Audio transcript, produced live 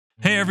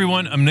Hey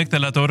everyone, I'm Nick de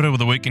la Torre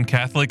with Awaken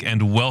Catholic,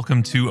 and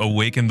welcome to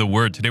Awaken the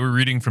Word. Today we're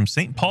reading from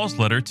St. Paul's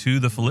letter to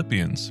the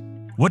Philippians.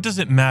 What does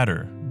it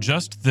matter?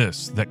 Just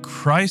this, that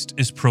Christ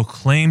is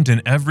proclaimed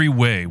in every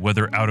way,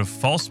 whether out of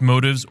false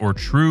motives or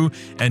true,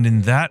 and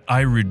in that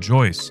I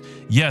rejoice.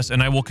 Yes,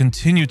 and I will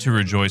continue to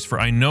rejoice, for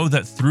I know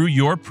that through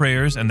your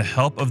prayers and the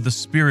help of the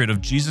Spirit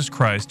of Jesus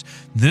Christ,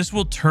 this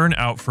will turn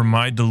out for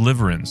my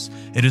deliverance.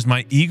 It is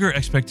my eager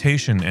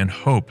expectation and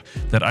hope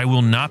that I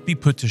will not be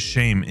put to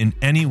shame in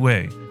any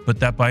way, but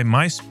that by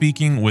my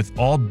speaking with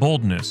all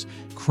boldness,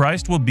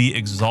 Christ will be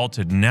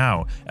exalted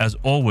now, as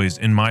always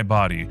in my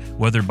body,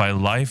 whether by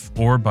life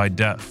or by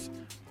death.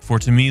 For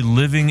to me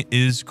living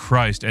is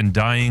Christ and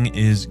dying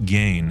is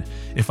gain.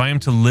 If I am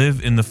to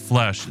live in the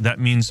flesh, that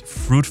means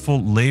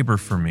fruitful labor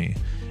for me,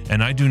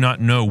 and I do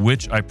not know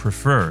which I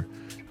prefer.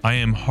 I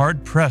am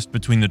hard-pressed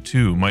between the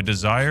two. My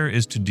desire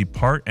is to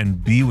depart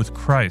and be with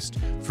Christ,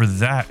 for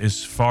that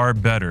is far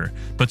better.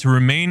 But to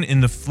remain in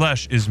the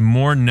flesh is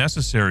more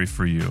necessary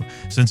for you.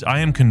 Since I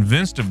am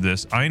convinced of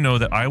this, I know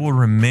that I will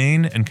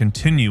remain and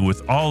continue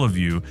with all of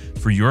you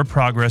for your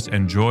progress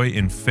and joy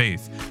in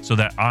faith, so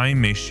that I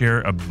may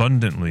share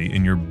abundantly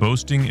in your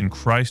boasting in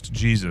Christ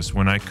Jesus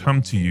when I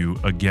come to you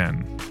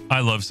again. I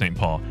love St.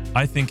 Paul.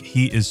 I think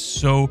he is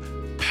so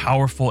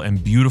powerful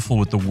and beautiful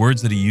with the words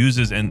that he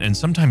uses, and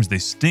sometimes they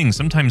sting,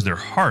 sometimes they're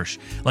harsh.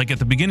 Like at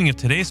the beginning of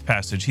today's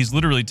passage, he's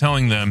literally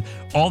telling them,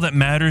 all that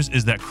matters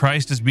is that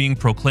Christ is being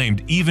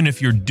proclaimed. Even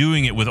if you're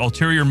doing it with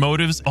ulterior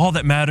motives, all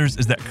that matters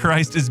is that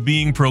Christ is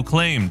being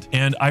proclaimed.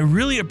 And I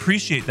really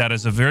appreciate that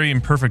as a very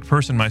imperfect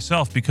person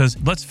myself, because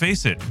let's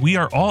face it, we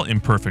are all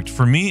imperfect.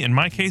 For me, in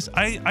my case,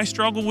 I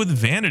struggle with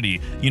vanity.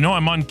 You know,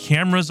 I'm on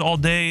cameras all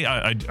day.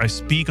 I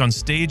speak on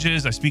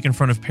stages. I speak in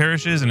front of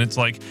parishes, and it's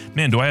like,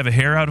 man, do I have a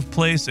hair out of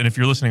place? And if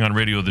you're listening on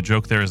radio, the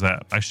joke there is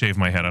that I shave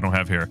my head. I don't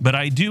have hair. But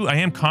I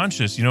am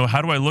conscious,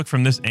 how do I look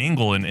from this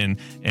angle,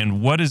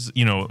 and what is,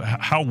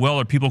 how well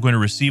are people going to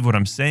receive what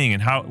I'm saying,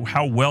 and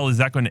how well is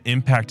that going to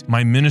impact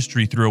my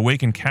ministry through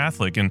Awaken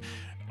Catholic? And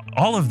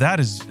all of that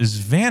is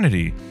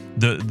vanity.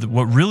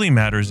 What really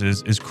matters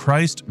is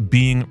Christ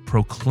being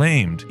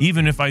proclaimed.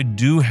 Even if I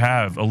do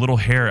have a little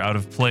hair out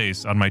of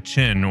place on my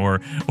chin,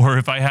 or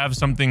if I have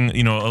something,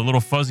 a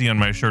little fuzzy on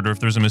my shirt, or if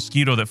there's a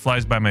mosquito that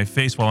flies by my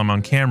face while I'm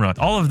on camera,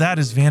 all of that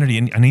is vanity,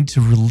 and I need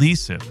to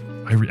release it.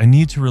 I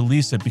need to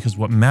release it, because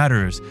what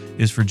matters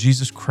is for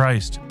Jesus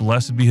Christ,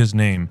 blessed be his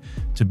name,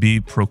 to be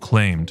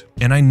proclaimed.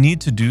 And I need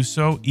to do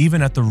so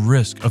even at the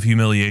risk of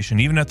humiliation,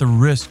 even at the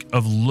risk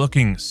of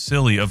looking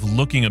silly, of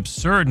looking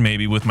absurd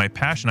maybe with my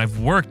passion. I've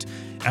worked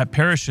at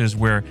parishes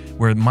where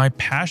my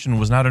passion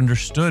was not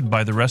understood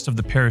by the rest of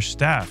the parish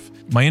staff.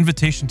 My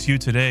invitation to you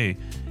today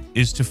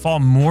is to fall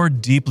more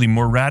deeply,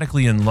 more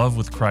radically in love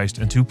with Christ,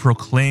 and to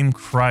proclaim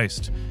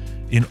Christ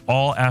in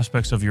all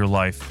aspects of your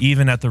life,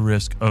 even at the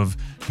risk of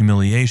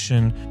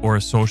humiliation or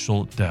a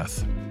social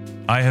death.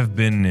 I have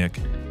been Nick.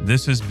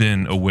 This has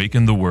been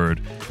Awaken the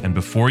Word. And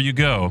before you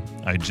go,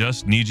 I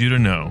just need you to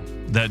know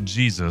that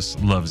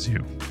Jesus loves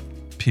you.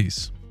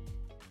 Peace.